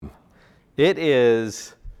It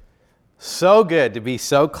is so good to be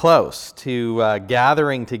so close to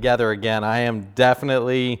gathering together again. I am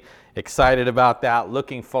definitely excited about that,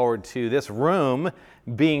 looking forward to this room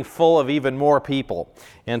being full of even more people.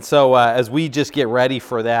 And so as we just get ready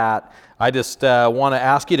for that, I just want to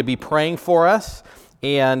ask you to be praying for us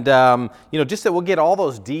and, just that we'll get all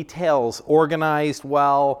those details organized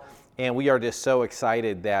well. And we are just so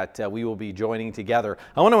excited that we will be joining together.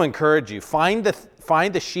 I want to encourage you, find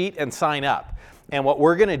the sheet and sign up. And what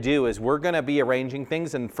we're going to do is we're going to be arranging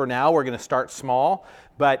things. And for now, we're going to start small.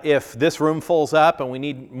 But if this room fills up and we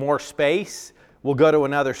need more space, we'll go to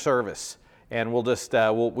another service. And we'll just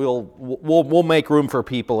we'll make room for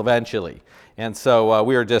people eventually. And so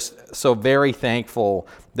we are just so very thankful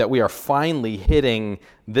that we are finally hitting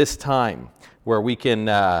this time where we can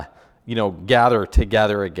gather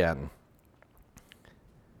together again.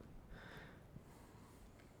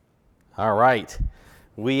 All right.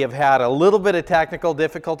 We have had a little bit of technical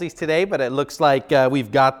difficulties today, but it looks like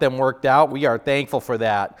we've got them worked out. We are thankful for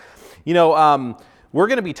that. We're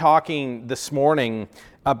going to be talking this morning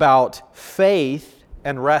about faith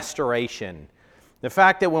and restoration. The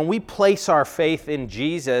fact that when we place our faith in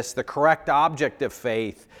Jesus, the correct object of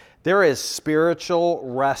faith, there is spiritual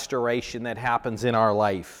restoration that happens in our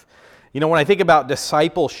life. When I think about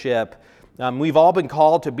discipleship, we've all been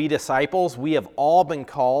called to be disciples. We have all been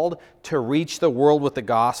called to reach the world with the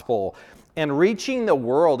gospel. And reaching the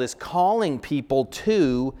world is calling people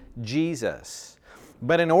to Jesus.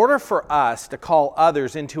 But in order for us to call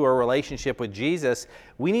others into a relationship with Jesus,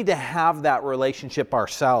 we need to have that relationship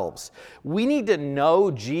ourselves. We need to know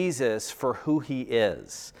Jesus for who he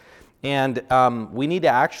is. And we need to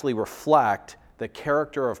actually reflect the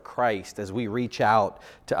character of Christ as we reach out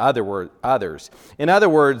to others. In other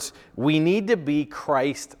words, we need to be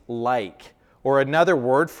Christ-like. Or another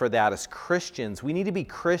word for that is Christians. We need to be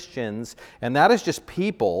Christians, and that is just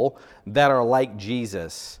people that are like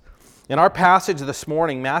Jesus. In our passage this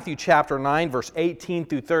morning, Matthew chapter 9, verse 18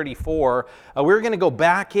 through 34, we're going to go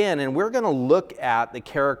back in and we're going to look at the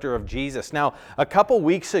character of Jesus. Now, a couple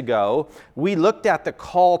weeks ago, we looked at the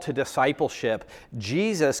call to discipleship,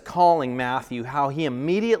 Jesus calling Matthew, how he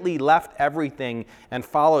immediately left everything and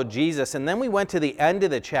followed Jesus. And then we went to the end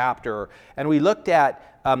of the chapter and we looked at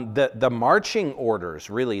the marching orders,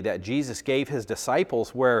 really, that Jesus gave his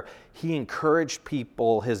disciples, where he encouraged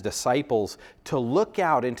people, his disciples, to look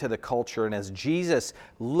out into the culture. And as Jesus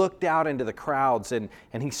looked out into the crowds and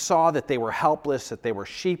he saw that they were helpless, that they were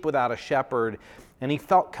sheep without a shepherd, and he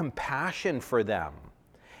felt compassion for them.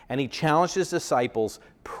 And he challenged his disciples,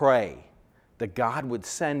 pray that God would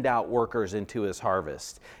send out workers into his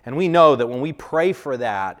harvest. And we know that when we pray for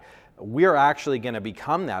that, we're actually going to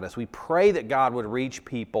become that. As we pray that God would reach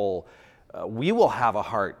people, we will have a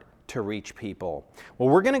heart to reach people. Well,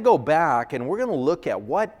 we're going to go back and we're going to look at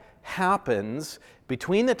what happens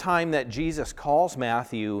between the time that Jesus calls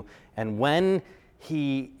Matthew and when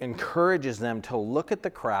he encourages them to look at the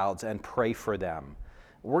crowds and pray for them.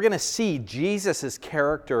 We're going to see Jesus'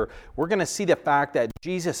 character. We're going to see the fact that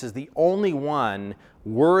Jesus is the only one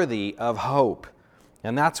worthy of hope.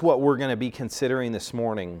 And that's what we're going to be considering this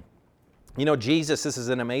morning. Jesus, this is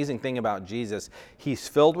an amazing thing about Jesus. He's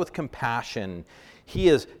filled with compassion. He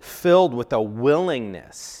is filled with a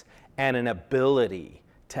willingness and an ability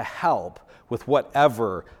to help with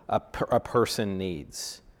whatever a person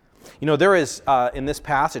needs. There is, in this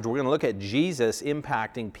passage, we're going to look at Jesus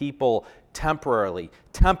impacting people temporally,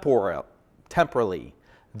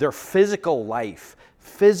 their physical life,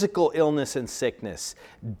 physical illness and sickness,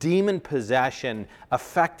 demon possession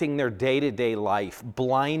affecting their day-to-day life,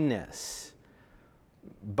 blindness.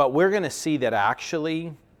 But we're going to see that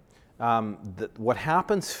actually what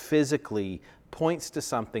happens physically points to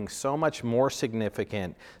something so much more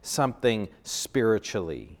significant, something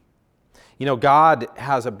spiritually. God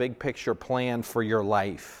has a big picture plan for your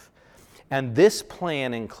life. And this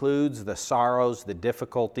plan includes the sorrows, the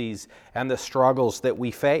difficulties, and the struggles that we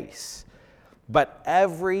face. But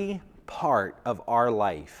every part of our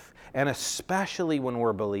life, and especially when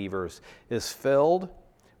we're believers, is filled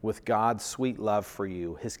with God's sweet love for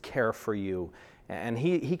you, his care for you. And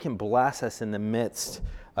he can bless us in the midst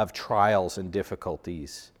of trials and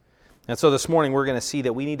difficulties. And so this morning we're going to see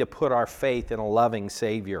that we need to put our faith in a loving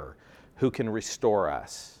Savior who can restore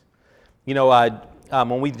us.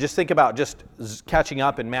 When we just think about just catching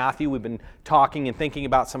up in Matthew, we've been talking and thinking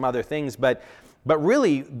about some other things, but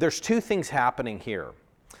really there's two things happening here.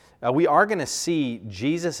 We are going to see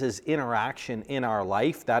Jesus' interaction in our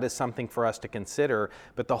life. That is something for us to consider.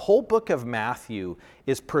 But the whole book of Matthew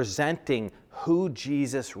is presenting who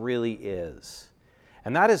Jesus really is.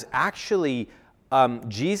 And that is actually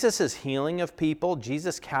Jesus' healing of people,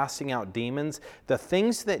 Jesus casting out demons, the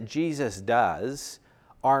things that Jesus does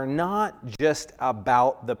are not just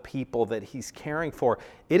about the people that he's caring for.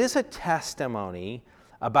 It is a testimony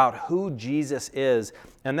about who Jesus is,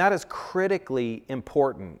 and that is critically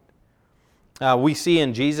important. We see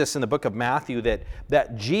in Jesus in the book of Matthew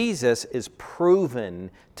that Jesus is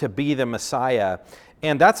proven to be the Messiah.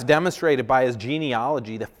 And that's demonstrated by his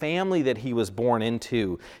genealogy, the family that he was born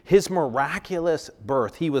into, his miraculous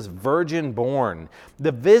birth. He was virgin born.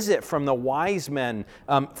 The visit from the wise men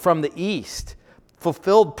from the east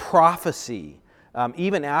fulfilled prophecy,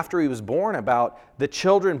 even after he was born, about the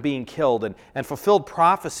children being killed, and fulfilled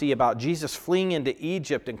prophecy about Jesus fleeing into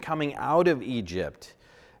Egypt and coming out of Egypt.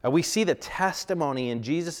 We see the testimony in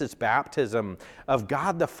Jesus' baptism of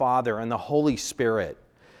God the Father and the Holy Spirit.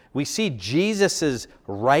 We see Jesus'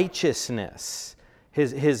 righteousness,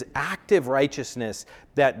 his active righteousness,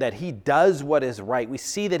 that he does what is right. We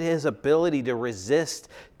see that his ability to resist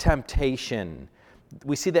temptation.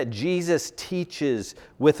 We see that Jesus teaches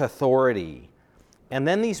with authority. And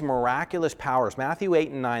then these miraculous powers, Matthew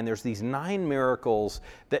 8 and 9, there's these 9 miracles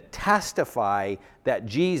that testify that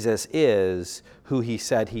Jesus is who he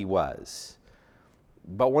said he was.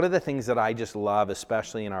 But one of the things that I just love,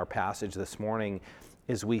 especially in our passage this morning,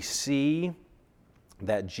 is we see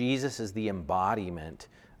that Jesus is the embodiment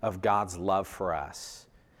of God's love for us.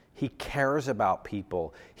 He cares about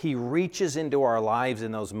people. He reaches into our lives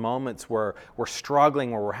in those moments where we're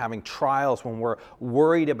struggling, where we're having trials, when we're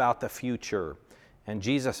worried about the future. And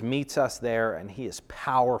Jesus meets us there, and he is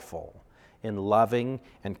powerful in loving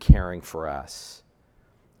and caring for us.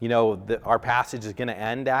 You know, our passage is going to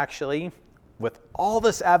end, actually, with all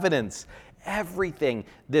this evidence, everything,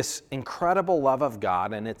 this incredible love of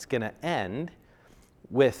God, and it's going to end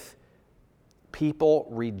with people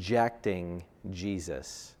rejecting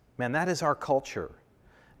Jesus. Man, that is our culture.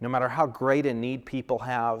 No matter how great a need people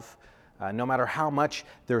have, no matter how much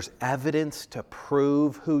there's evidence to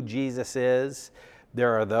prove who Jesus is,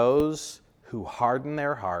 there are those who harden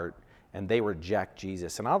their heart and they reject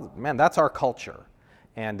Jesus. And that's our culture.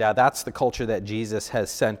 And that's the culture that Jesus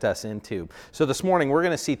has sent us into. So this morning we're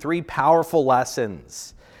going to see 3 powerful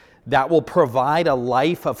lessons that will provide a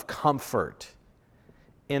life of comfort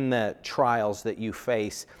in the trials that you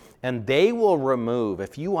face. And they will remove,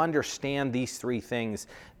 if you understand these 3 things,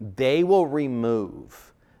 they will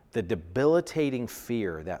remove the debilitating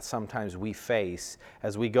fear that sometimes we face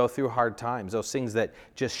as we go through hard times, those things that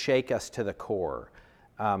just shake us to the core.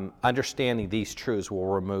 Understanding these truths will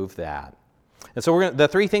remove that. And so the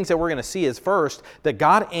 3 things that we're going to see is, first, that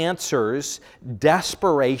God answers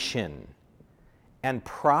desperation and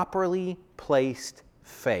properly placed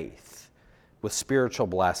faith with spiritual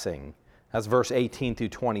blessing. That's verse 18 through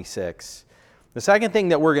 26. The second thing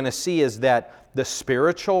that we're going to see is that the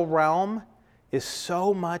spiritual realm is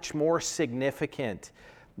so much more significant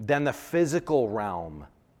than the physical realm.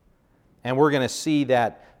 And we're going to see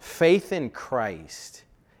that faith in Christ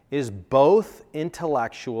is both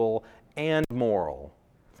intellectual and moral.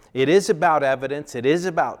 It is about evidence, it is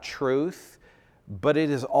about truth, but it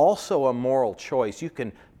is also a moral choice. You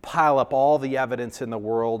can pile up all the evidence in the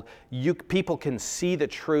world. People can see the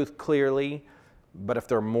truth clearly, but if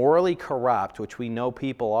they're morally corrupt, which we know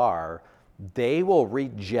people are, they will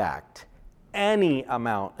reject any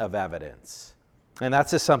amount of evidence. And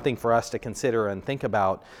that's just something for us to consider and think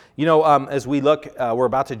about. You know, as we look, we're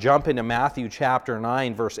about to jump into Matthew chapter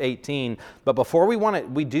 9, verse 18. But before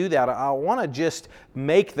we do that, I want to just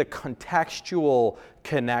make the contextual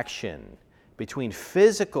connection between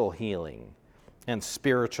physical healing and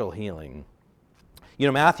spiritual healing. You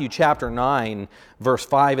know, Matthew chapter 9, verse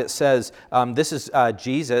 5, it says, this is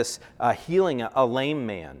Jesus healing a lame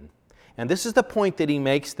man. And this is the point that he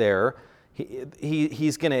makes there.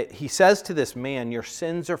 He says to this man, your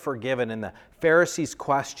sins are forgiven, and the Pharisees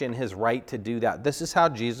question his right to do that. This is how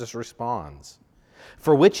Jesus responds.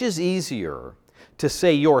 For which is easier, to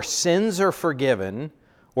say your sins are forgiven,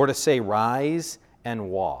 or to say rise and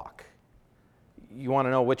walk? You want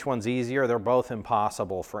to know which one's easier? They're both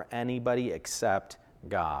impossible for anybody except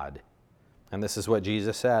God. And this is what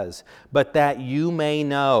Jesus says. But that you may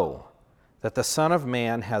know that the Son of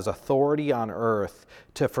Man has authority on earth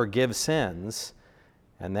to forgive sins.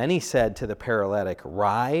 And then he said to the paralytic,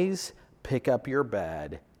 rise, pick up your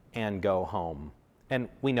bed, and go home. And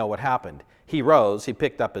we know what happened. He rose, he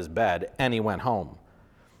picked up his bed, and he went home.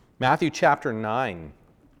 Matthew chapter 9.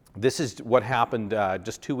 This is what happened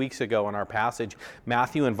just 2 weeks ago in our passage.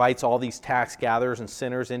 Matthew invites all these tax gatherers and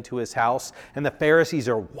sinners into his house, and the Pharisees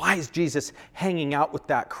are, why is Jesus hanging out with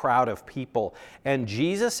that crowd of people? And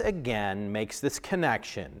Jesus again makes this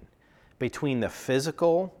connection between the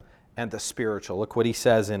physical and the spiritual. Look what he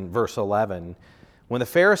says in verse 11. When the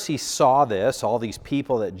Pharisees saw this, all these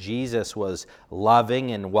people that Jesus was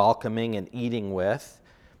loving and welcoming and eating with,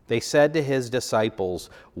 they said to his disciples,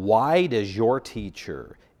 "Why does your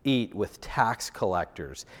teacher eat with tax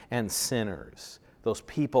collectors and sinners," those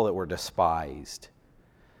people that were despised?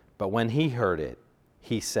 But when he heard it,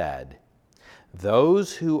 he said,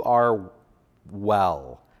 "Those who are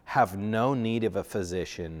well have no need of a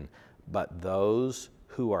physician, but those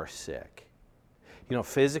who are sick." You know,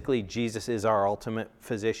 physically, Jesus is our ultimate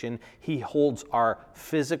physician. He holds our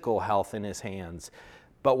physical health in his hands.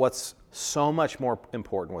 But what's so much more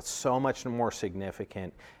important, what's so much more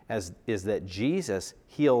significant is that Jesus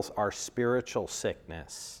heals our spiritual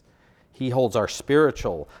sickness. He holds our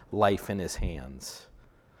spiritual life in his hands.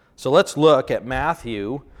 So let's look at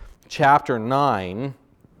Matthew chapter 9,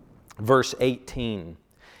 verse 18.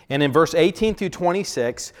 And in verse 18 through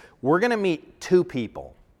 26, we're going to meet two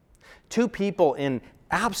people in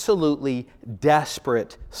absolutely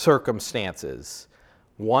desperate circumstances.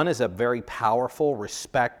 One is a very powerful,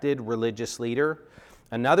 respected religious leader.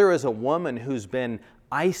 Another is a woman who's been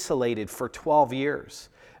isolated for 12 years.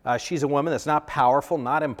 She's a woman that's not powerful,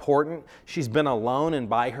 not important. She's been alone and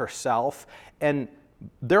by herself. And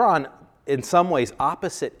they're on, in some ways,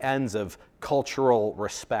 opposite ends of cultural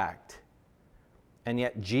respect. And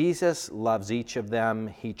yet Jesus loves each of them.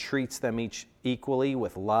 He treats them each equally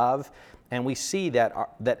with love. And we see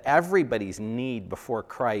that everybody's need before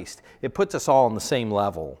Christ, it puts us all on the same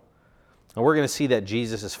level. And we're going to see that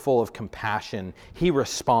Jesus is full of compassion. He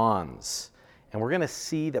responds. And we're going to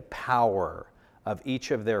see the power of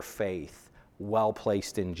each of their faith well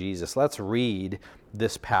placed in Jesus. Let's read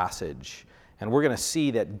this passage. And we're going to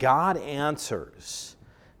see that God answers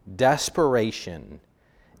desperation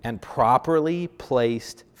and properly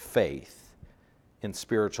placed faith in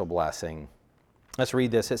spiritual blessing. Let's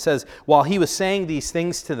read this. It says, "While he was saying these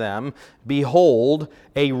things to them, behold,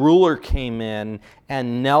 a ruler came in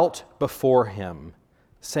and knelt before him,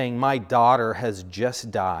 saying, 'My daughter has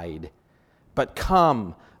just died, but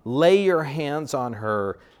come, lay your hands on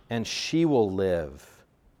her, and she will live.'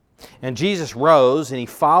 And Jesus rose, and he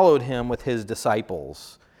followed him with his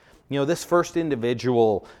disciples." You know, this first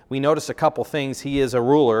individual, we notice a couple things. He is a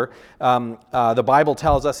ruler. The Bible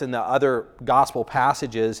tells us in the other gospel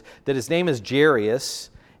passages that his name is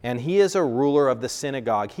Jairus, and he is a ruler of the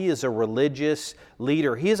synagogue. He is a religious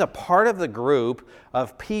leader. He is a part of the group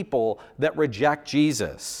of people that reject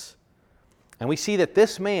Jesus. And we see that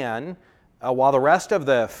this man, while the rest of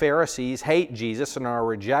the Pharisees hate Jesus and are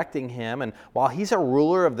rejecting him, and while he's a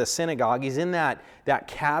ruler of the synagogue, he's in that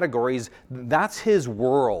category. That's his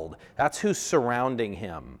world. That's who's surrounding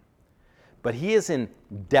him. But he is in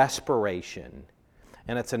desperation.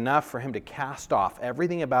 And it's enough for him to cast off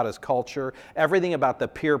everything about his culture, everything about the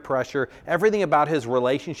peer pressure, everything about his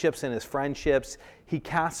relationships and his friendships. He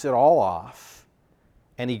casts it all off,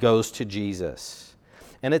 and he goes to Jesus.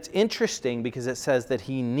 And it's interesting because it says that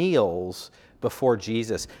he kneels before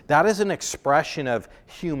Jesus. That is an expression of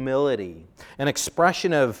humility, an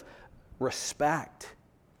expression of respect.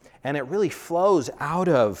 And it really flows out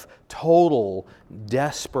of total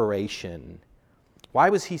desperation. Why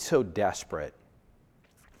was he so desperate?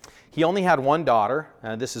 He only had one daughter.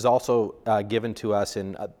 This is also given to us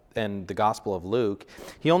in the Gospel of Luke.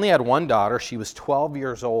 He only had one daughter. She was 12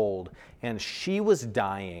 years old, and she was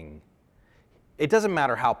dying. It doesn't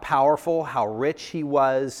matter how powerful, how rich he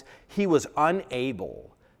was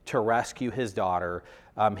unable to rescue his daughter.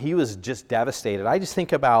 He was just devastated. I just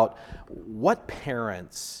think about what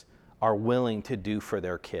parents are willing to do for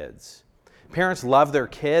their kids. Parents love their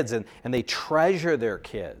kids and they treasure their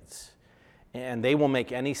kids. And they will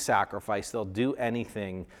make any sacrifice. They'll do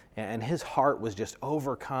anything. And his heart was just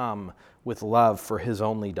overcome with love for his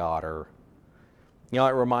only daughter. You know,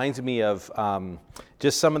 it reminds me of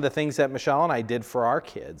just some of the things that Michelle and I did for our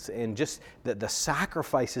kids, and just the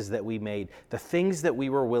sacrifices that we made, the things that we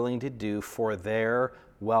were willing to do for their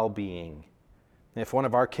well-being. If one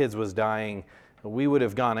of our kids was dying, we would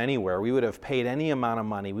have gone anywhere. We would have paid any amount of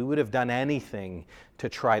money. We would have done anything to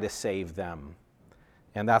try to save them.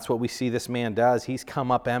 And that's what we see this man does. He's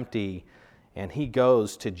come up empty, and he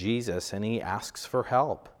goes to Jesus, and he asks for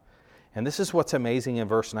help. And this is what's amazing in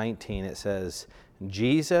verse 19. It says,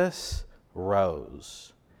 Jesus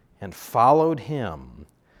rose and followed him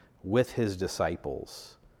with his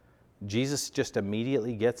disciples. Jesus just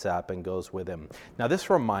immediately gets up and goes with him. Now, this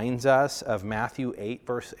reminds us of Matthew 8,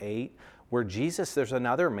 verse 8, where there's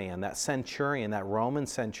another man, that centurion, that Roman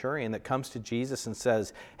centurion that comes to Jesus and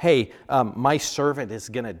says, hey, my servant is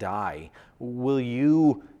going to die. Will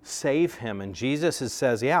you save him? And Jesus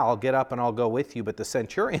says, yeah, I'll get up and I'll go with you. But the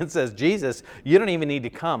centurion says, Jesus, you don't even need to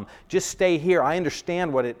come. Just stay here. I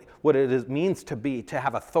understand what it means to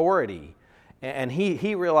have authority. And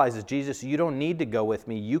he realizes, Jesus, you don't need to go with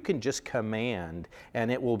me. You can just command and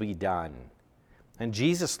it will be done. And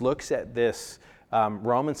Jesus looks at this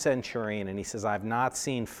Roman centurion and he says, I've not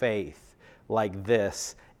seen faith like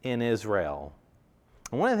this in Israel.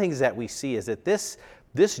 And one of the things that we see is that this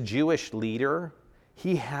Jewish leader,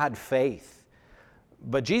 he had faith.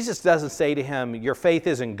 But Jesus doesn't say to him, your faith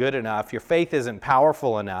isn't good enough, your faith isn't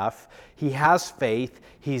powerful enough. He has faith,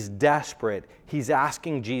 he's desperate, he's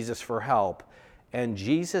asking Jesus for help. And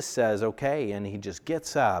Jesus says, okay, and he just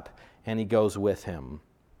gets up and he goes with him.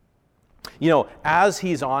 You know, as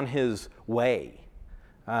he's on his way,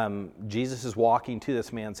 Jesus is walking to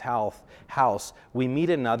this man's house. We meet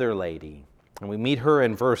another lady, and we meet her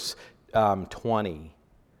in verse 20.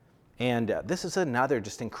 And this is another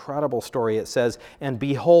just incredible story. It says, and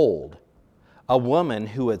behold, a woman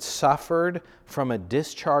who had suffered from a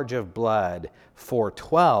discharge of blood for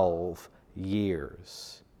 12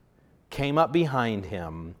 years came up behind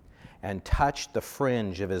him and touched the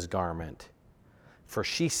fringe of his garment. For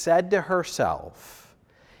she said to herself,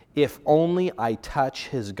 if only I touch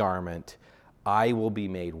his garment, I will be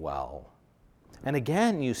made well. And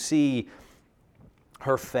again, you see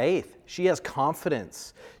her faith. She has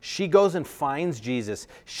confidence. She goes and finds Jesus.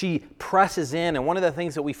 She presses in. And one of the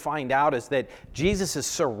things that we find out is that Jesus is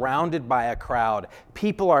surrounded by a crowd.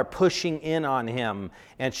 People are pushing in on him.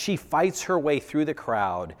 And she fights her way through the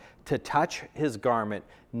crowd to touch his garment,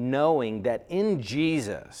 knowing that in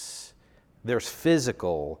Jesus there's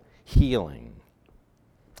physical healing.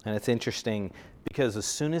 And it's interesting because as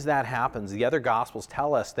soon as that happens, the other Gospels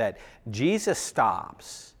tell us that Jesus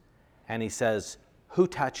stops and he says, who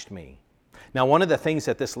touched me? Now, one of the things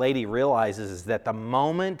that this lady realizes is that the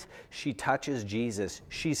moment she touches Jesus,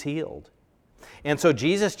 she's healed. And so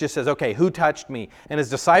Jesus just says, okay, who touched me? And his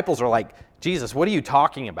disciples are like, Jesus, what are you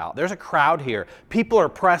talking about? There's a crowd here. People are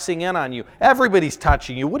pressing in on you. Everybody's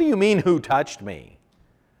touching you. What do you mean, who touched me?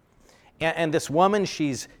 And this woman,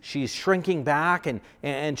 she's shrinking back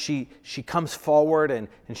and she comes forward and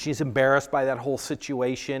she's embarrassed by that whole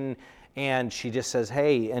situation. And she just says,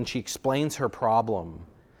 hey, and she explains her problem.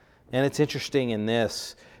 And it's interesting in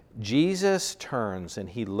this, Jesus turns and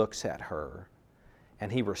he looks at her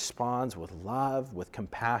and he responds with love, with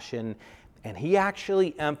compassion, and he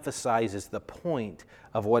actually emphasizes the point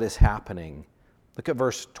of what is happening. Look at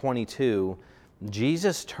verse 22.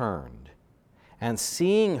 Jesus turned, and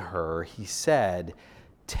seeing her, he said,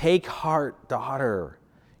 take heart, daughter,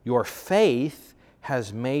 your faith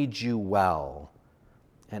has made you well.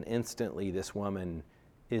 And instantly this woman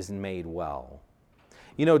is made well.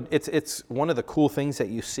 You know, it's one of the cool things that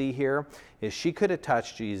you see here is she could have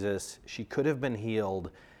touched Jesus, she could have been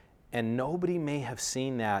healed, and nobody may have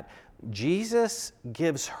seen that. Jesus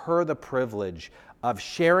gives her the privilege of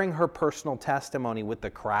sharing her personal testimony with the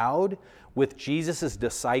crowd, with Jesus'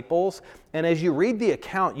 disciples. And as you read the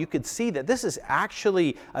account, you could see that this is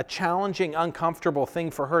actually a challenging, uncomfortable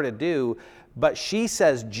thing for her to do. But she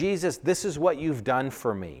says, Jesus, this is what you've done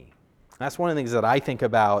for me. That's one of the things that I think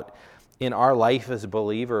about in our life as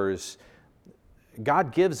believers.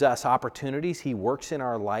 God gives us opportunities. He works in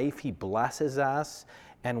our life. He blesses us.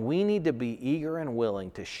 And we need to be eager and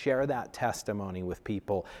willing to share that testimony with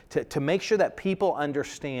people, to make sure that people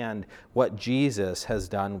understand what Jesus has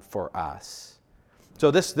done for us.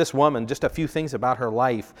 So this woman, just a few things about her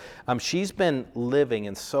life. She's been living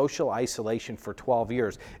in social isolation for 12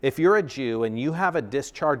 years. If you're a Jew and you have a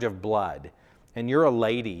discharge of blood and you're a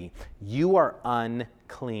lady, you are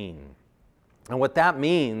unclean. And what that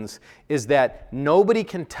means is that nobody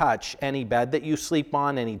can touch any bed that you sleep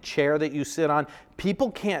on, any chair that you sit on.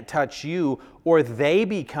 People can't touch you or they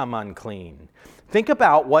become unclean. Think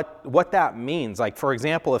about what that means. Like, for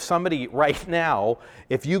example, if somebody right now,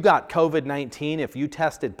 if you got COVID-19, if you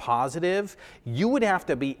tested positive, you would have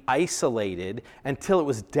to be isolated until it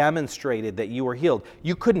was demonstrated that you were healed.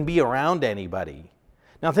 You couldn't be around anybody.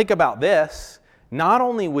 Now think about this. Not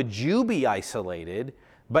only would you be isolated,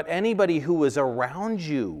 but anybody who was around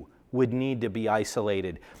you would need to be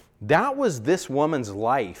isolated. That was this woman's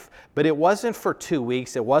life, but it wasn't for 2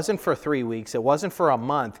 weeks, it wasn't for 3 weeks, it wasn't for a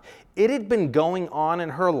month. It had been going on in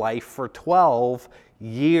her life for 12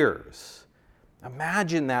 years.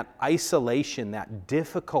 Imagine that isolation, that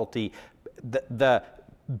difficulty, the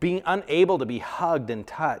being unable to be hugged and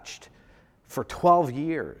touched for 12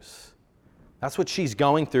 years. That's what she's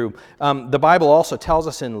going through. The Bible also tells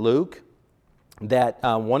us in Luke that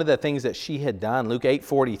one of the things that she had done, Luke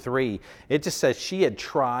 8:43, it just says she had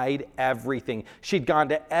tried everything. She'd gone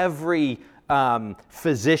to every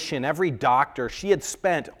physician, every doctor. She had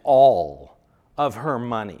spent all of her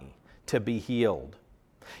money to be healed.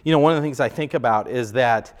 You know, one of the things I think about is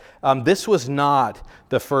that this was not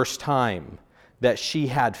the first time that she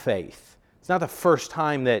had faith. It's not the first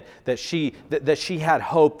time that she had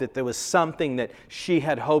hope, that there was something that she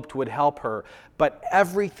had hoped would help her, but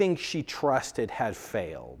everything she trusted had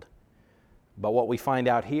failed. But what we find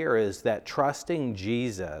out here is that trusting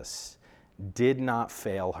Jesus did not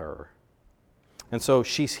fail her. And so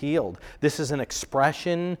she's healed. This is an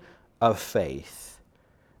expression of faith.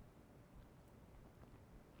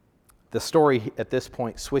 The story at this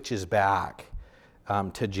point switches back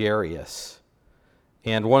to Jairus.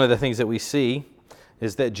 And one of the things that we see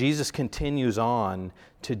is that Jesus continues on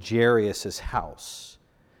to Jairus' house.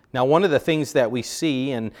 Now, one of the things that we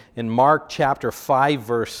see in Mark chapter 5,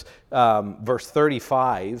 verse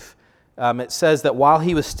 35, it says that while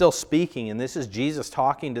he was still speaking, and this is Jesus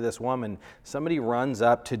talking to this woman, somebody runs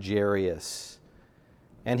up to Jairus.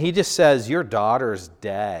 And he just says, "Your daughter's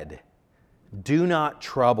dead. Do not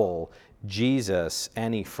trouble Jesus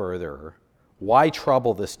any further." Why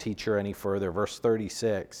trouble this teacher any further? Verse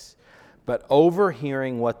 36. But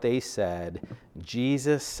overhearing what they said,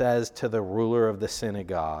 Jesus says to the ruler of the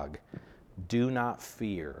synagogue, "Do not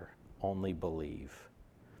fear, only believe."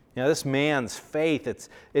 You know, this man's faith,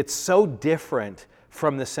 it's so different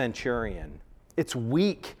from the centurion. It's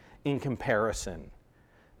weak in comparison.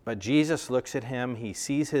 But Jesus looks at him, he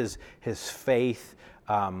sees his faith,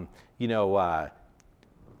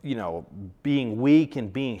 being weak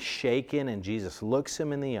and being shaken, and Jesus looks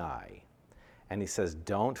him in the eye and he says,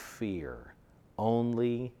 "Don't fear,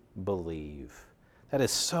 only believe." That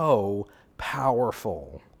is so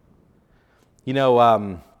powerful. You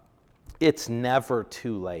know, it's never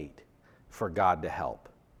too late for God to help.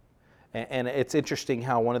 And it's interesting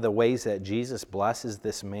how one of the ways that Jesus blesses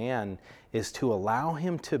this man is to allow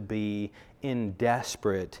him to be in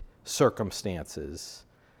desperate circumstances.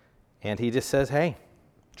 And he just says, "Hey,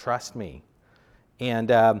 trust me."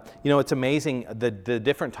 And, it's amazing the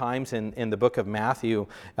different times in the book of Matthew.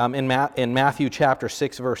 In Matthew chapter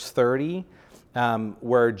 6, verse 30,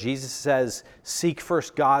 where Jesus says, "Seek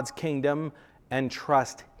first God's kingdom and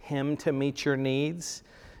trust Him to meet your needs."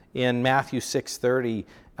 In Matthew 6:30,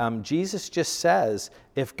 Jesus just says,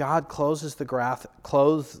 if God clothes the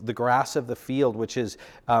grass of the field, which is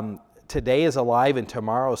today is alive and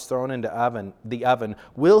tomorrow is thrown into the oven,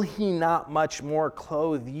 will He not much more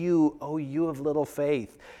clothe you, O you of little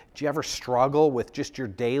faith? Do you ever struggle with just your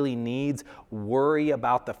daily needs, worry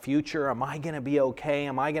about the future? Am I going to be okay?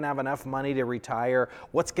 Am I going to have enough money to retire?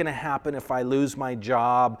 What's going to happen if I lose my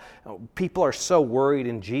job? People are so worried,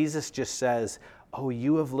 and Jesus just says, "Oh,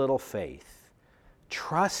 you of little faith,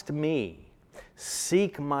 trust me,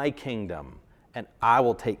 seek my kingdom, and I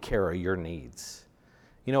will take care of your needs."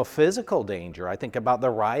 You know, physical danger, I think about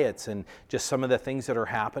the riots and just some of the things that are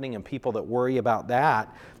happening and people that worry about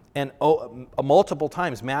that. And multiple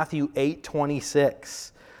times, Matthew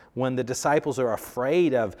 8:26, when the disciples are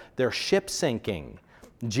afraid of their ship sinking,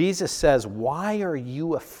 Jesus says, "Why are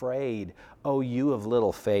you afraid, O you of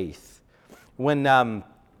little faith?" When,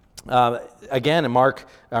 again, in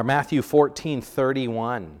Matthew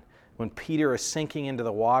 14:31, when Peter is sinking into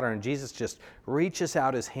the water and Jesus just reaches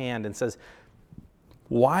out his hand and says,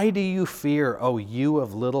 "Why do you fear, O you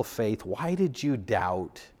of little faith? Why did you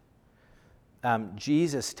doubt?"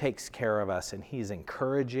 Jesus takes care of us, and He's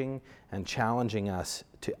encouraging and challenging us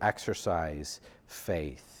to exercise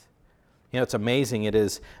faith. You know, it's amazing. It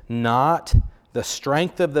is not the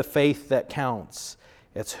strength of the faith that counts.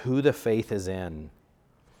 It's who the faith is in.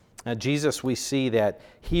 Now, Jesus, we see that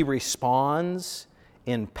He responds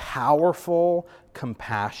in powerful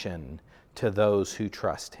compassion to those who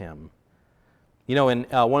trust Him. You know, and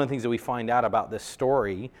one of the things that we find out about this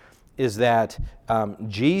story is that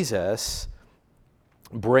Jesus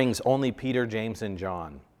brings only Peter, James, and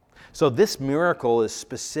John. So this miracle is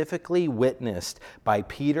specifically witnessed by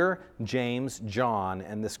Peter, James, John,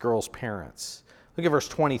 and this girl's parents. Look at verse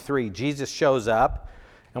 23. Jesus shows up,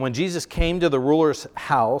 and when Jesus came to the ruler's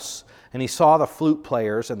house and he saw the flute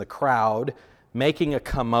players and the crowd making a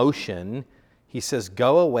commotion, he says,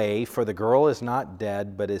 "Go away, for the girl is not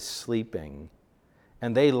dead, but is sleeping."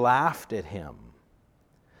 And they laughed at him.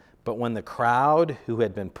 But when the crowd who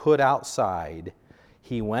had been put outside,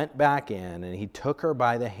 he went back in and he took her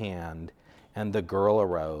by the hand, and the girl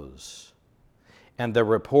arose. And the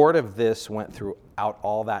report of this went throughout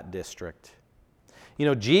all that district. You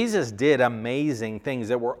know, Jesus did amazing things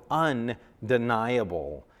that were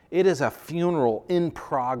undeniable. It is a funeral in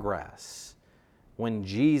progress when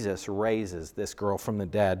Jesus raises this girl from the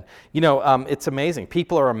dead. You know, it's amazing.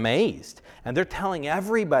 People are amazed, and they're telling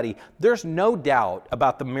everybody there's no doubt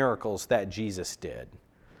about the miracles that Jesus did.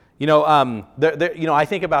 You know, I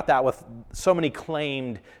think about that with so many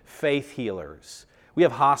claimed faith healers. We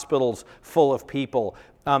have hospitals full of people.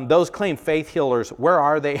 Those claimed faith healers, where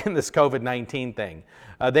are they in this COVID-19 thing?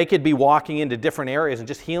 They could be walking into different areas and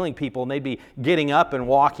just healing people, and they'd be getting up and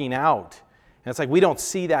walking out. And it's like we don't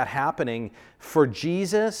see that happening. For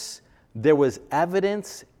Jesus, there was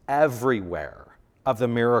evidence everywhere of the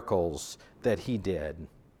miracles that he did.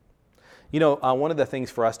 You know, one of the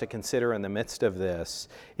things for us to consider in the midst of this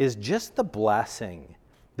is just the blessing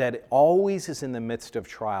that always is in the midst of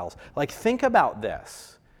trials. Like, think about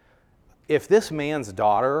this. If this man's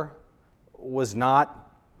daughter was not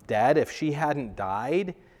dead, if she hadn't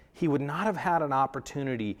died, he would not have had an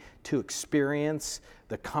opportunity to experience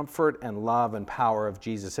the comfort and love and power of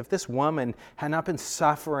Jesus. If this woman had not been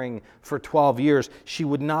suffering for 12 years, she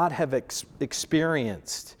would not have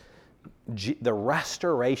experienced the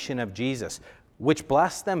restoration of Jesus, which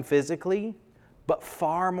blessed them physically, but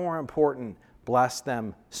far more important, blessed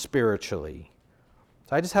them spiritually.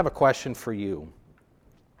 So I just have a question for you.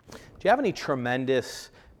 Do you have any tremendous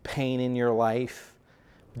pain in your life?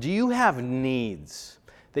 Do you have needs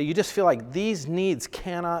that you just feel like these needs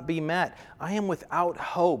cannot be met? I am without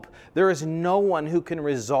hope. There is no one who can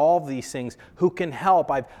resolve these things, who can help.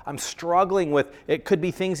 I'm struggling with, it could be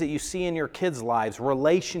things that you see in your kids' lives,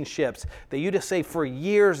 relationships, that you just say for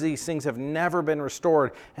years these things have never been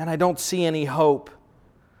restored, and I don't see any hope.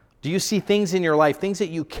 Do you see things in your life, things that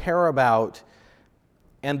you care about,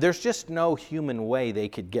 and there's just no human way they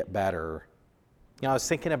could get better? You know, I was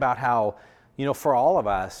thinking about how, you know, for all of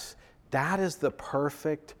us, that is the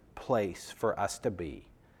perfect place for us to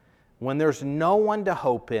be, when there's no one to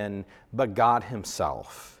hope in but God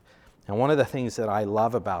himself. And one of the things that I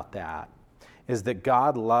love about that is that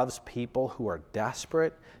God loves people who are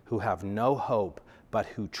desperate, who have no hope, but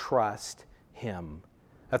who trust him.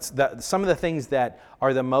 Some of the things that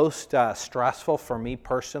are the most stressful for me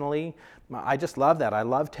personally. I just love that. I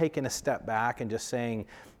love taking a step back and just saying,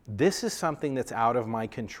 this is something that's out of my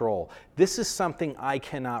control. This is something I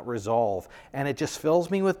cannot resolve. And it just fills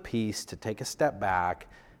me with peace to take a step back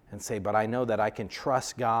and say, but I know that I can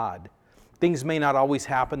trust God. Things may not always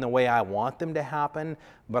happen the way I want them to happen,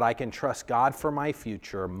 but I can trust God for my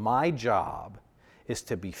future. My job is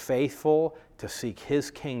to be faithful, to seek his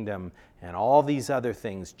kingdom, and all these other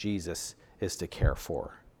things Jesus is to care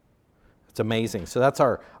for. It's amazing. So that's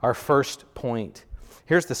our first point.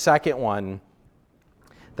 Here's the second one,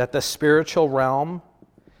 that the spiritual realm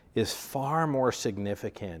is far more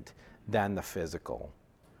significant than the physical.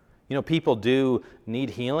 You know, people do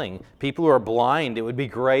need healing. People who are blind, it would be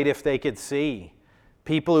great if they could see.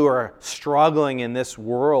 People who are struggling in this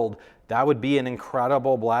world, that would be an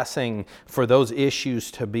incredible blessing for those issues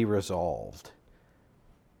to be resolved.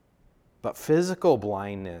 But physical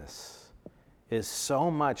blindness is so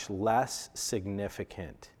much less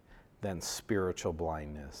significant than spiritual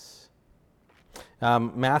blindness.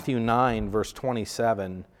 Matthew 9, verse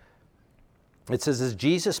 27, it says, as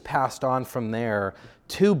Jesus passed on from there,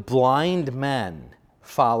 2 blind men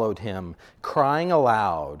followed him, crying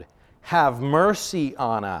aloud, have mercy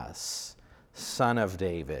on us, Son of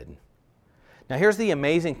David. Now here's the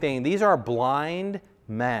amazing thing. These are blind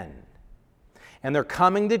men. And they're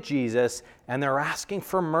coming to Jesus and they're asking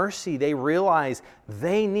for mercy. They realize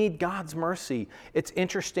they need God's mercy. It's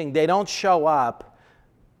interesting. They don't show up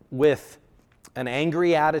with an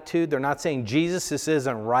angry attitude. They're not saying, Jesus, this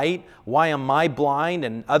isn't right. Why am I blind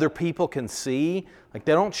and other people can see? Like,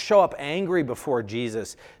 they don't show up angry before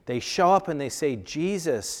Jesus. They show up and they say,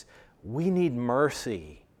 Jesus, we need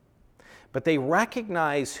mercy. But they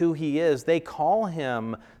recognize who he is. They call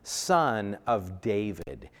him Son of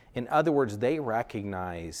David. In other words, they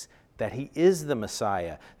recognize that he is the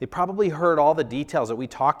Messiah. They probably heard all the details that we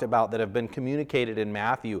talked about that have been communicated in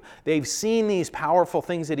Matthew. They've seen these powerful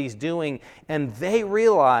things that he's doing, and they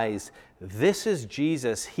realize this is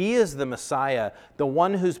Jesus. He is the Messiah, the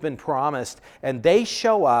one who's been promised. And they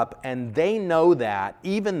show up and they know that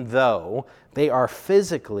even though they are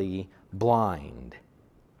physically blind.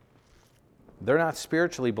 They're not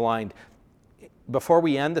spiritually blind. Before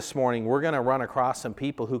we end this morning, we're going to run across some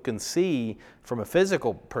people who can see from a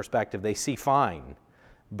physical perspective, they see fine,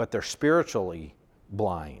 but they're spiritually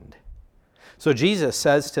blind. So Jesus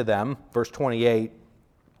says to them, verse 28,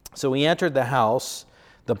 so he entered the house.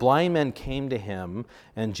 The The blind men came to him,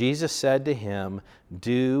 and Jesus said to him,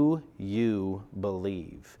 "Do you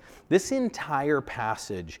believe?" This entire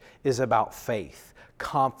passage is about faith,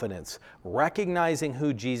 confidence, recognizing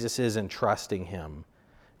who Jesus is and trusting him.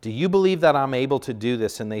 "Do you believe that I'm able to do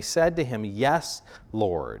this?" And they said to him, "Yes,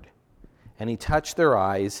 Lord." And he touched their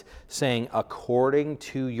eyes, saying, "According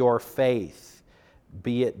to your faith,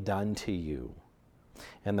 be it done to you."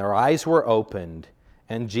 And their eyes were opened,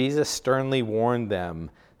 and Jesus sternly warned them,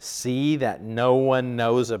 "See that no one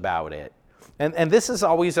knows about it." And this is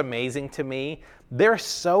always amazing to me. They're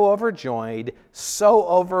so overjoyed, so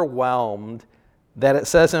overwhelmed, that it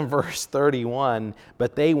says in verse 31,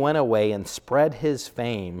 "But they went away and spread his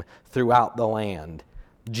fame throughout the land."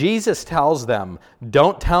 Jesus tells them,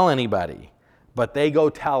 "Don't tell anybody," but they go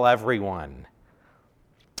tell everyone.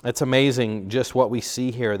 It's amazing just what we see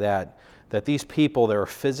here, that these people, they're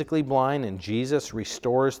physically blind and Jesus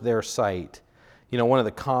restores their sight. You know, one of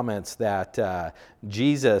the comments that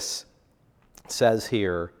Jesus says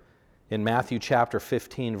here in Matthew chapter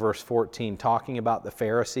 15, verse 14, talking about the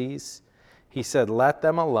Pharisees, he said, "Let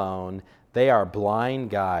them alone, they are blind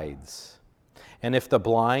guides. And if the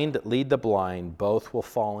blind lead the blind, both will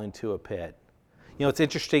fall into a pit." You know, it's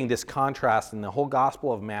interesting, this contrast in the whole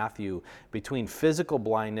Gospel of Matthew between physical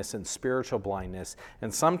blindness and spiritual blindness.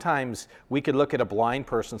 And sometimes we could look at a blind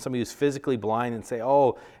person, somebody who's physically blind, and say,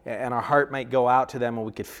 "Oh," and our heart might go out to them and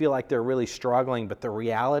we could feel like they're really struggling. But the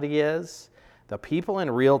reality is, the people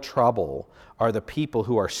in real trouble are the people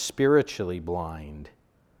who are spiritually blind.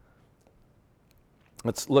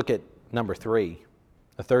 Let's look at number 3.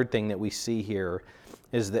 The third thing that we see here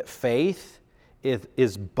is that faith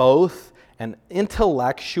is both an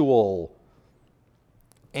intellectual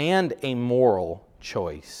and a moral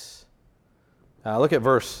choice. Look at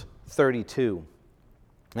verse 32.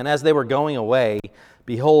 "And as they were going away,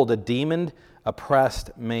 behold, a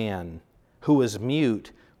demon-oppressed man who was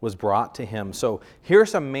mute was brought to him." So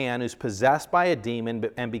here's a man who's possessed by a demon,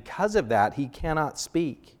 and because of that, he cannot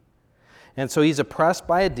speak. And so he's oppressed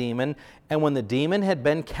by a demon, and when the demon had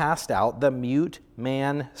been cast out, the mute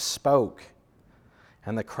man spoke.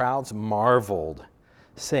 And the crowds marveled,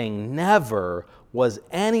 saying, "Never was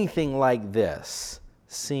anything like this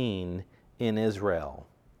seen in Israel."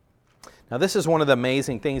 Now, this is one of the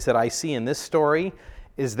amazing things that I see in this story,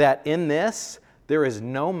 is that in this, there is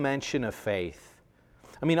no mention of faith.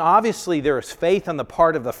 I mean, obviously there is faith on the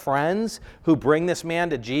part of the friends who bring this man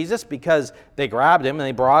to Jesus, because they grabbed him and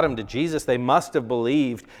they brought him to Jesus. They must have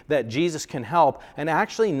believed that Jesus can help. And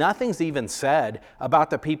actually nothing's even said about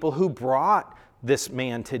the people who brought this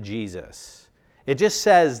man to Jesus. It just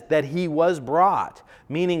says that he was brought,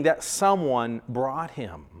 meaning that someone brought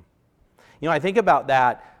him. You know, I think about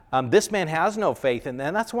that. This man has no faith, and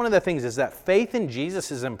that's one of the things, is that faith in Jesus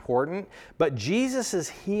is important, but Jesus'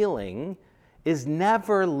 healing is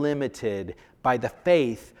never limited by the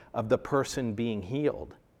faith of the person being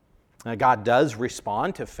healed. God does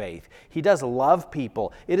respond to faith. He does love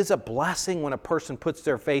people. It is a blessing when a person puts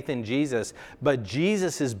their faith in Jesus, but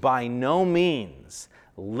Jesus is by no means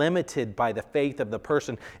limited by the faith of the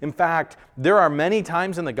person. In fact, there are many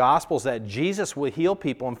times in the Gospels that Jesus will heal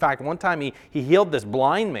people. In fact, one time he healed this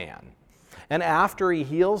blind man, and after he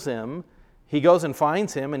heals him, he goes and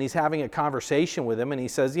finds him, and he's having a conversation with him, and he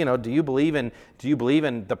says, "You know, do you believe in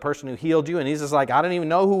the person who healed you?" And he's just like, "I don't even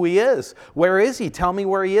know who he is. Where is he? Tell me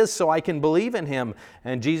where he is so I can believe in him."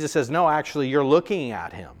 And Jesus says, "No, actually, you're looking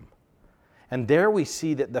at him." And there we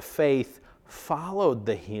see that the faith followed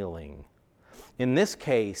the healing. In this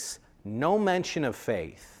case, no mention of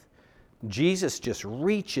faith. Jesus just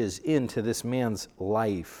reaches into this man's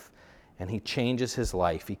life, and he changes his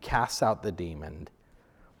life. He casts out the demon.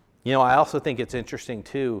 You know, I also think it's interesting,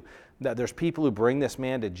 too, that there's people who bring this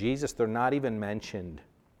man to Jesus, they're not even mentioned.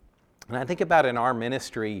 And I think about in our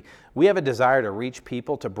ministry, we have a desire to reach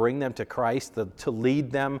people, to bring them to Christ, to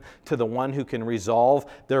lead them to the one who can resolve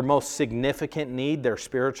their most significant need, their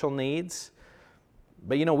spiritual needs.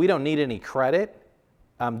 But, you know, we don't need any credit.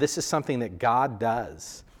 This is something that God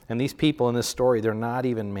does. And these people in this story, they're not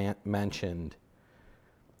even mentioned.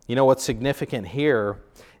 You know, what's significant here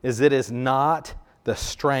is it is not the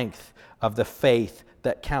strength of the faith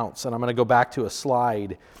that counts. And I'm going to go back to a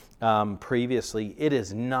slide previously. It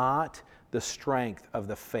is not the strength of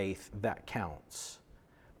the faith that counts.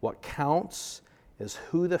 What counts is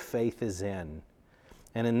who the faith is in.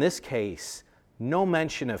 And in this case, no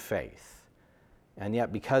mention of faith. And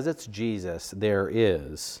yet, because it's Jesus, there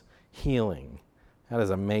is healing. That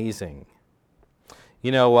is amazing.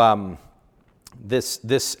 You know,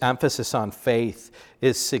 this emphasis on faith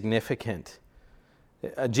is significant.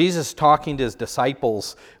 Jesus talking to his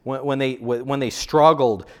disciples when they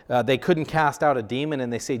struggled, they couldn't cast out a demon,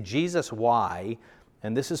 and they say, Jesus, why?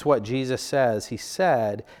 And this is what Jesus says. He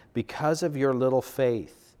said, because of your little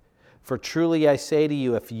faith. For truly I say to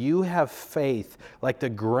you, if you have faith like the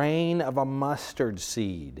grain of a mustard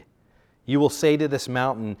seed, you will say to this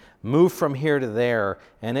mountain, move from here to there,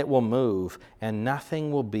 and it will move, and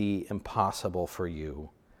nothing will be impossible for you.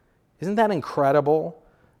 Isn't that incredible?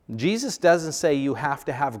 Jesus doesn't say you have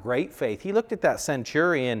to have great faith. He looked at that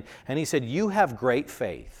centurion and he said, you have great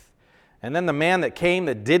faith. And then the man that came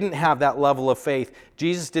that didn't have that level of faith,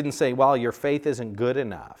 Jesus didn't say, well, your faith isn't good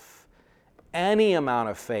enough. Any amount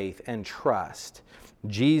of faith and trust,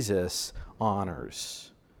 Jesus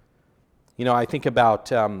honors. You know, I think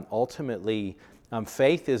about ultimately,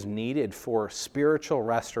 faith is needed for spiritual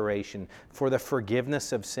restoration, for the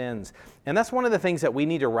forgiveness of sins. And that's one of the things that we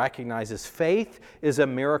need to recognize is faith is a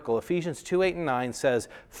miracle. Ephesians 2:8-9 says,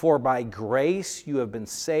 for by grace you have been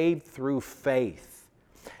saved through faith,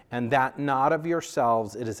 and that not of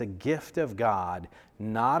yourselves, it is a gift of God,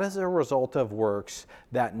 not as a result of works,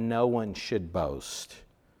 that no one should boast.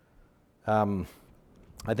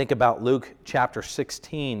 I think about Luke chapter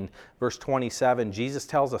 16, verse 27. Jesus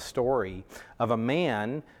tells a story of a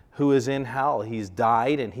man who is in hell. He's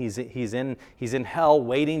died and he's in hell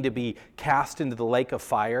waiting to be cast into the lake of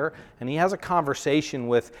fire. And he has a conversation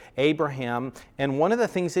with Abraham. And one of the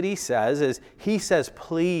things that he says,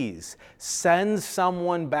 please send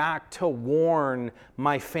someone back to warn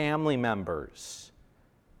my family members.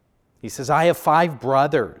 He says, I have 5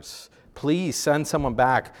 brothers. Please send someone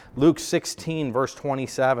back. Luke 16, verse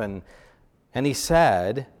 27. And he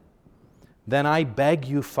said, then I beg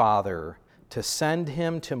you, Father, to send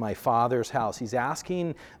him to my father's house. He's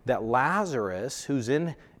asking that Lazarus, who's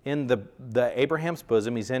in the Abraham's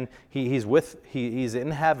bosom, he's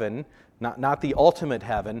in heaven, not the ultimate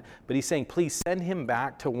heaven, but he's saying, please send him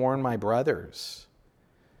back to warn my brothers.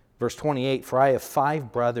 Verse 28, for I have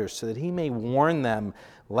 5 brothers, so that he may warn them,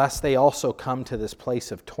 lest they also come to this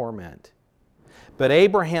place of torment. But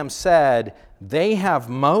Abraham said, they have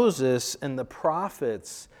Moses and the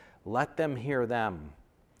prophets, let them hear them.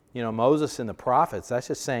 You know, Moses and the prophets, that's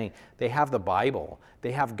just saying they have the Bible.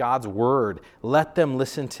 They have God's word. Let them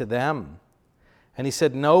listen to them. And he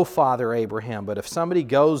said, no, Father Abraham, but if somebody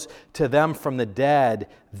goes to them from the dead,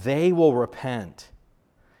 they will repent.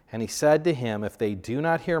 And he said to him, if they do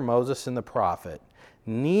not hear Moses and the prophet,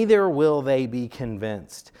 neither will they be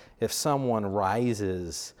convinced if someone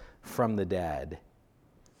rises from the dead.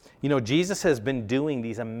 You know, Jesus has been doing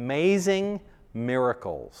these amazing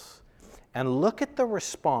miracles. And look at the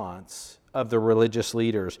response of the religious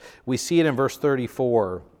leaders. We see it in verse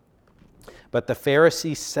 34. But the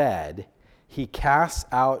Pharisees said, he casts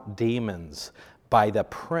out demons by the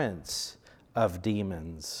prince of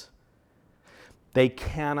demons. They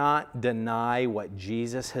cannot deny what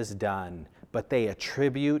Jesus has done, but they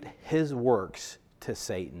attribute his works to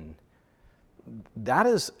Satan. That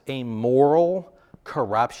is a moral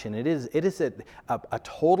corruption. It is a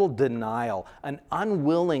total denial, an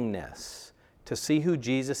unwillingness to see who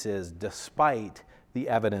Jesus is despite the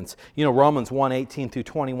evidence. You know, Romans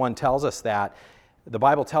 1:18-21 tells us that. The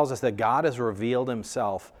Bible tells us that God has revealed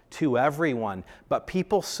himself to everyone, but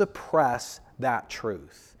people suppress that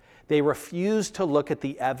truth. They refuse to look at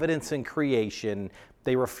the evidence in creation.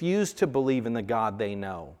 They refuse to believe in the God they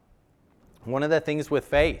know. One of the things with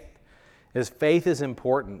faith is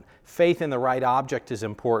important. Faith in the right object is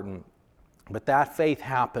important. But that faith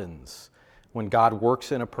happens when God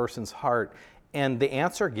works in a person's heart. And the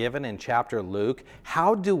answer given in chapter Luke,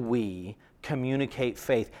 how do we communicate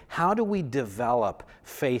faith? How do we develop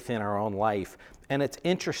faith in our own life? And it's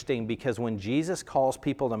interesting because when Jesus calls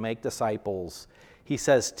people to make disciples, he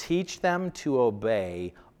says, teach them to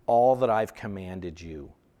obey all that I've commanded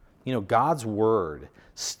you. You know, God's word,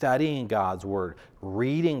 studying God's word,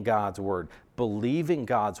 reading God's word, believing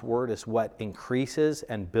God's word is what increases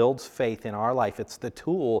and builds faith in our life. It's the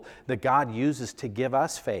tool that God uses to give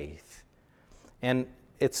us faith. And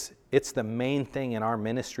it's the main thing in our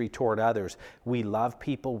ministry toward others. We love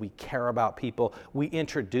people, we care about people, we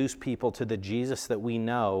introduce people to the Jesus that we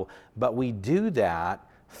know, but we do that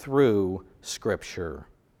through Scripture.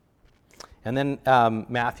 And then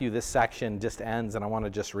Matthew, this section just ends, and I want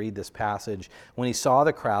to just read this passage. When he saw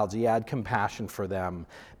the crowds, he had compassion for them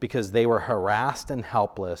because they were harassed and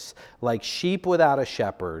helpless, like sheep without a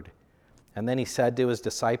shepherd. And then he said to his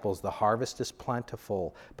disciples, the harvest is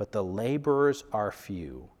plentiful, but the laborers are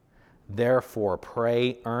few. Therefore,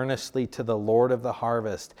 pray earnestly to the Lord of the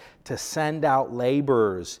harvest to send out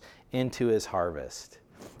laborers into his harvest.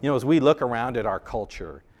 You know, as we look around at our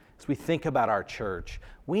culture, as we think about our church,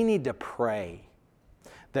 we need to pray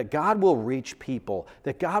that God will reach people,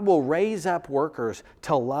 that God will raise up workers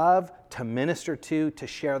to love, to minister to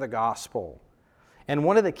share the gospel. And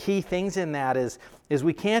one of the key things in that is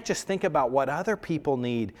we can't just think about what other people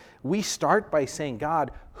need. We start by saying,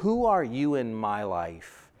 God, who are you in my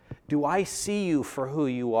life? Do I see you for who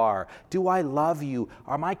you are? Do I love you?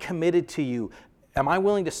 Am I committed to you? Am I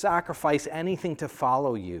willing to sacrifice anything to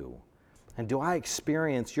follow you? And do I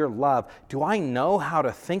experience your love? Do I know how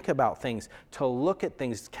to think about things, to look at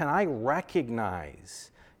things? Can I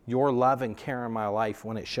recognize your love and care in my life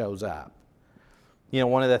when it shows up? You know,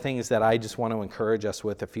 one of the things that I just want to encourage us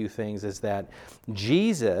with, a few things, is that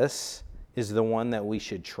Jesus is the one that we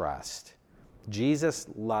should trust. Jesus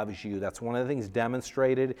loves you. That's one of the things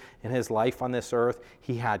demonstrated in his life on this earth.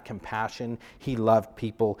 He had compassion. He loved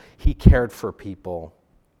people. He cared for people.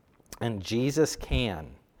 And Jesus can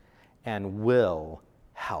and will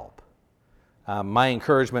help. My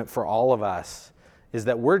encouragement for all of us is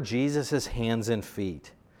that we're Jesus' hands and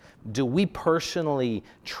feet. Do we personally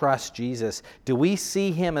trust Jesus? Do we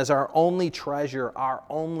see him as our only treasure, our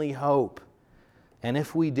only hope? And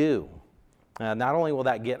if we do, not only will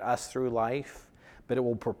that get us through life, but it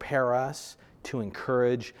will prepare us to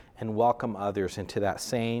encourage and welcome others into that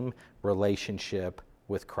same relationship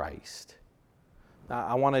with Christ.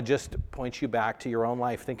 I want to just point you back to your own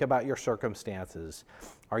life. Think about your circumstances.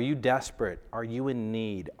 Are you desperate? Are you in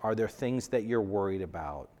need? Are there things that you're worried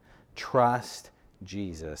about? Trust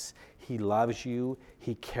Jesus. He loves you.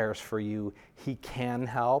 He cares for you. He can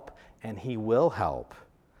help, and he will help.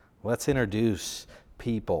 Let's introduce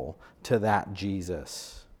people to that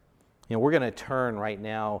Jesus. You know, we're going to turn right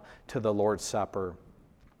now to the Lord's Supper.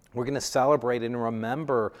 We're going to celebrate and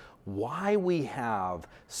remember why we have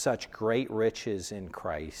such great riches in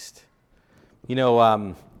Christ. You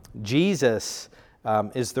know, Jesus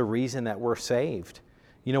is the reason that we're saved.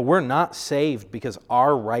 You know, we're not saved because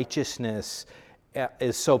our righteousness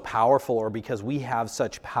is so powerful or because we have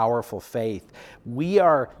such powerful faith. We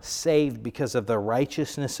are saved because of the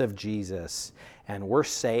righteousness of Jesus. And we're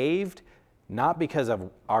saved not because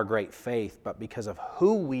of our great faith, but because of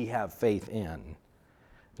who we have faith in.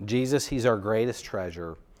 Jesus, he's our greatest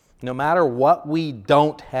treasure. No matter what we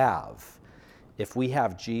don't have, if we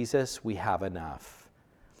have Jesus, we have enough.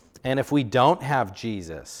 And if we don't have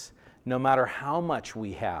Jesus, no matter how much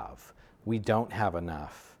we have, we don't have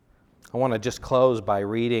enough. I want to just close by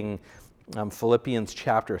reading Philippians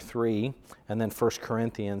chapter 3 and then 1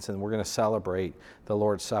 Corinthians, and we're going to celebrate the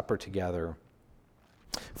Lord's Supper together.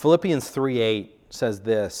 Philippians 3:8 says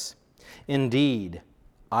this, "Indeed,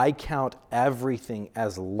 I count everything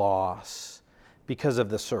as loss because of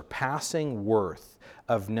the surpassing worth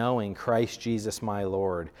of knowing Christ Jesus my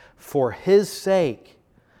Lord. For his sake,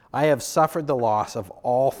 I have suffered the loss of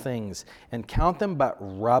all things and count them but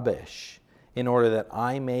rubbish, in order that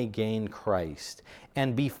I may gain Christ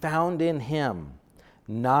and be found in him,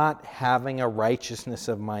 not having a righteousness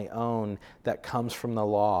of my own that comes from the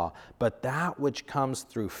law, but that which comes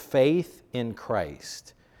through faith in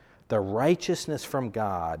Christ, the righteousness from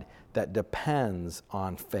God that depends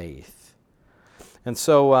on faith." And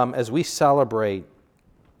so as we celebrate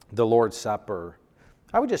the Lord's Supper,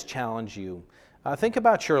 I would just challenge you, think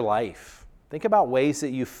about your life. Think about ways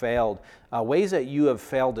that you failed, ways that you have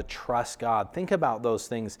failed to trust God. Think about those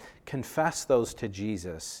things. Confess those to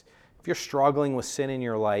Jesus. If you're struggling with sin in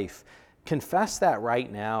your life, confess that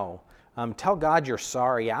right now. Tell God you're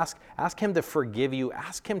sorry. Ask him to forgive you.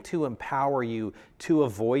 Ask him to empower you to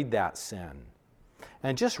avoid that sin.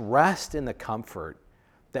 And just rest in the comfort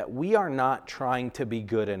that we are not trying to be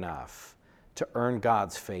good enough to earn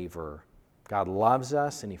God's favor. God loves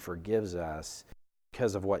us and he forgives us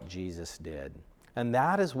because of what Jesus did. And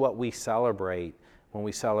that is what we celebrate when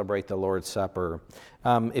we celebrate the Lord's Supper.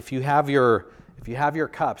 If you have your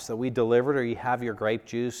cups that we delivered, or you have your grape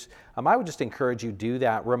juice, I would just encourage you to do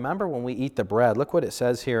that. Remember when we eat the bread, look what it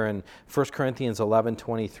says here in 1 Corinthians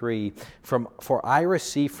 11:23. For I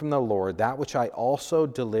received from the Lord that which I also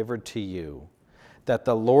delivered to you, that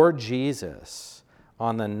the Lord Jesus,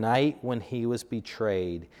 on the night when he was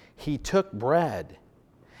betrayed, he took bread,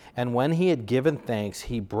 and when he had given thanks,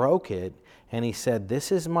 he broke it, and he said,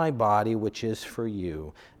 "This is my body, which is for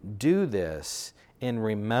you. Do this in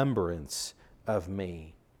remembrance of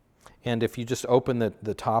me." And if you just open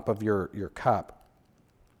the top of your cup,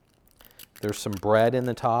 there's some bread in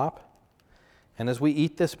the top. And as we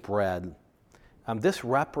eat this bread, this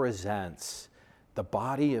represents the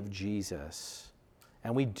body of Jesus.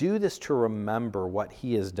 And we do this to remember what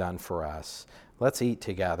he has done for us. Let's eat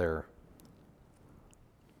together.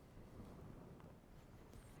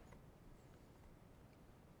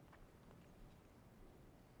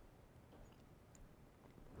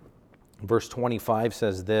 Verse 25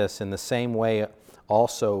 says this, "In the same way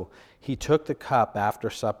also he took the cup after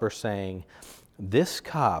supper, saying, 'This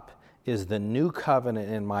cup is the new covenant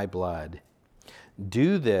in my blood.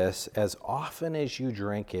 Do this as often as you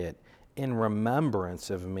drink it in remembrance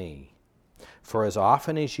of me. For as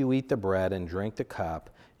often as you eat the bread and drink the cup,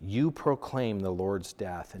 you proclaim the Lord's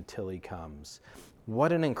death until he comes.'"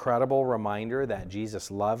 What an incredible reminder that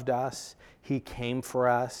Jesus loved us. He came for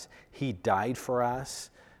us. He died for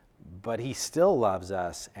us. But he still loves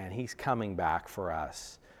us, and he's coming back for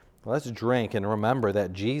us. Let's drink and remember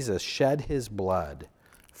that Jesus shed his blood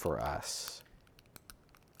for us.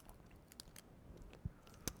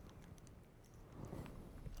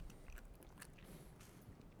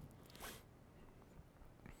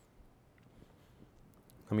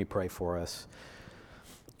 Let me pray for us.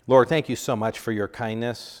 Lord, thank you so much for your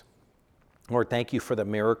kindness. Lord, thank you for the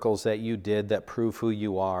miracles that you did that prove who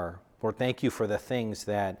you are. Lord, thank you for the things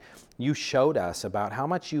that you showed us about how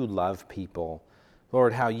much you love people.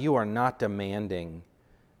 Lord, how you are not demanding.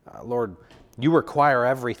 Lord, you require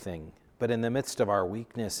everything, but in the midst of our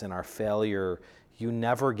weakness and our failure, you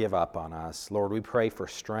never give up on us. Lord, we pray for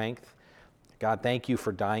strength. God, thank you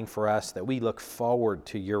for dying for us, that we look forward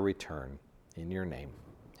to your return. In your name,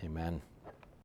 amen.